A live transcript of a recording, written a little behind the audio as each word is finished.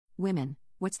Women,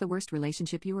 what's the worst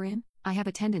relationship you were in? I have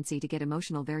a tendency to get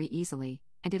emotional very easily,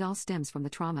 and it all stems from the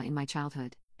trauma in my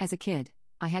childhood. As a kid,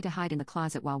 I had to hide in the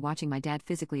closet while watching my dad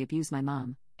physically abuse my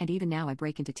mom, and even now I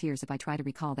break into tears if I try to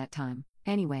recall that time.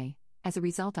 Anyway, as a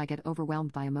result I get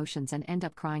overwhelmed by emotions and end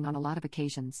up crying on a lot of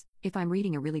occasions. If I'm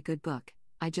reading a really good book,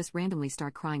 I just randomly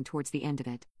start crying towards the end of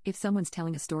it. If someone's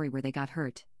telling a story where they got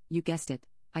hurt, you guessed it,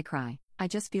 I cry. I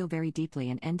just feel very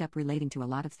deeply and end up relating to a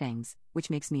lot of things,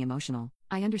 which makes me emotional.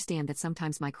 I understand that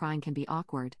sometimes my crying can be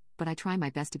awkward, but I try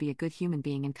my best to be a good human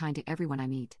being and kind to everyone I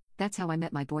meet. That's how I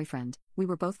met my boyfriend. We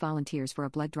were both volunteers for a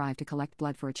blood drive to collect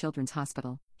blood for a children's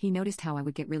hospital. He noticed how I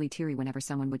would get really teary whenever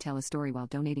someone would tell a story while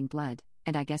donating blood,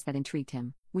 and I guess that intrigued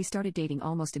him. We started dating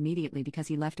almost immediately because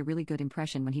he left a really good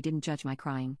impression when he didn't judge my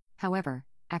crying. However,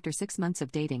 after 6 months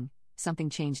of dating, something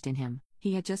changed in him.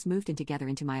 He had just moved in together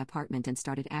into my apartment and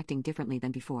started acting differently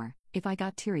than before. If I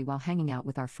got teary while hanging out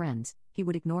with our friends, he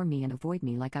would ignore me and avoid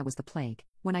me like I was the plague.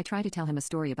 When I tried to tell him a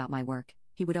story about my work,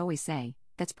 he would always say,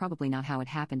 "That's probably not how it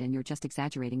happened and you're just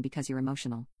exaggerating because you're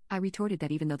emotional." I retorted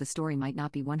that even though the story might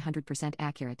not be 100%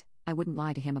 accurate, I wouldn't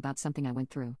lie to him about something I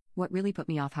went through. What really put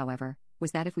me off, however,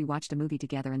 was that if we watched a movie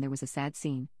together and there was a sad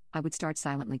scene, I would start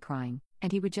silently crying,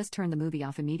 and he would just turn the movie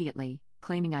off immediately,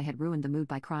 claiming I had ruined the mood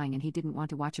by crying and he didn't want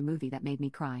to watch a movie that made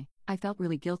me cry. I felt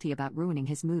really guilty about ruining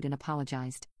his mood and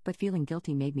apologized, but feeling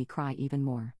guilty made me cry even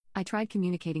more. I tried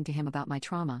communicating to him about my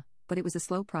trauma, but it was a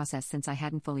slow process since I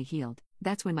hadn't fully healed.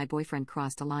 That's when my boyfriend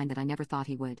crossed a line that I never thought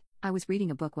he would. I was reading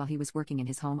a book while he was working in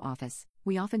his home office.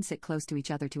 We often sit close to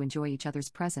each other to enjoy each other's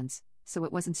presence, so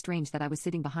it wasn't strange that I was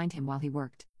sitting behind him while he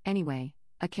worked. Anyway,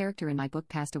 a character in my book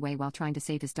passed away while trying to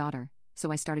save his daughter,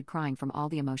 so I started crying from all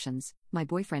the emotions. My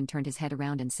boyfriend turned his head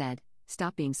around and said,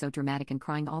 "Stop being so dramatic and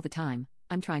crying all the time,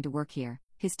 I'm trying to work here."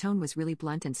 His tone was really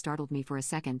blunt and startled me for a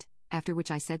second, after which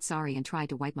I said sorry and tried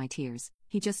to wipe my tears.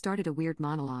 He just started a weird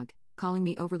monologue, calling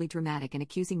me overly dramatic and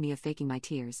accusing me of faking my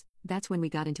tears. That's when we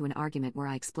got into an argument where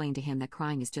I explained to him that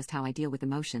crying is just how I deal with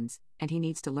emotions, and he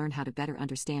needs to learn how to better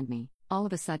understand me. All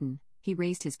of a sudden, he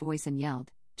raised his voice and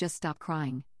yelled, "Just stop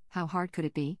crying. How hard could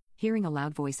it be?" Hearing a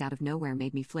loud voice out of nowhere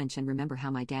made me flinch and remember how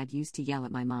my dad used to yell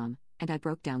at my mom, and I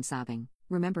broke down sobbing.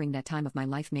 Remembering that time of my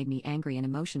life made me angry and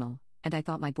emotional, and I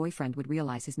thought my boyfriend would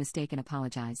realize his mistake and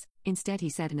apologize. Instead, he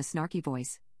said in a snarky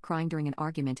voice, "Crying during an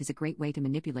argument is a great way to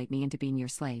manipulate me into being your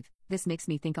slave. This makes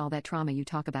me think all that trauma you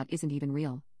talk about isn't even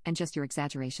real, and just your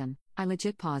exaggeration." I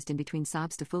legit paused in between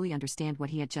sobs to fully understand what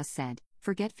he had just said.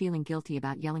 Forget feeling guilty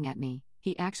about yelling at me.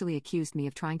 He actually accused me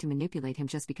of trying to manipulate him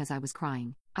just because I was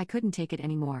crying. I couldn't take it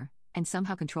anymore, and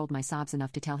somehow controlled my sobs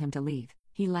enough to tell him to leave.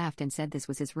 He laughed and said this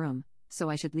was his room,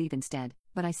 so I should leave instead.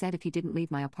 But I said if he didn't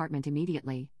leave my apartment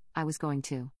immediately, I was going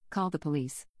to call the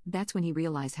police. That's when he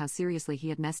realized how seriously he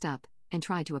had messed up, and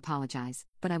tried to apologize.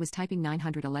 But I was typing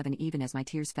 911 even as my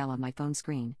tears fell on my phone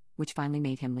screen, which finally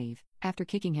made him leave. After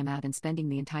kicking him out and spending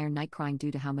the entire night crying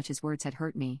due to how much his words had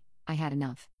hurt me, I had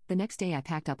enough. The next day I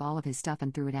packed up all of his stuff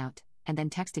and threw it out, and then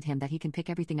texted him that he can pick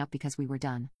everything up because we were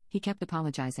done. He kept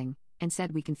apologizing, and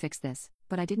said we can fix this,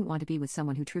 but I didn't want to be with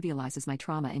someone who trivializes my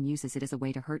trauma and uses it as a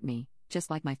way to hurt me, just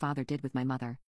like my father did with my mother.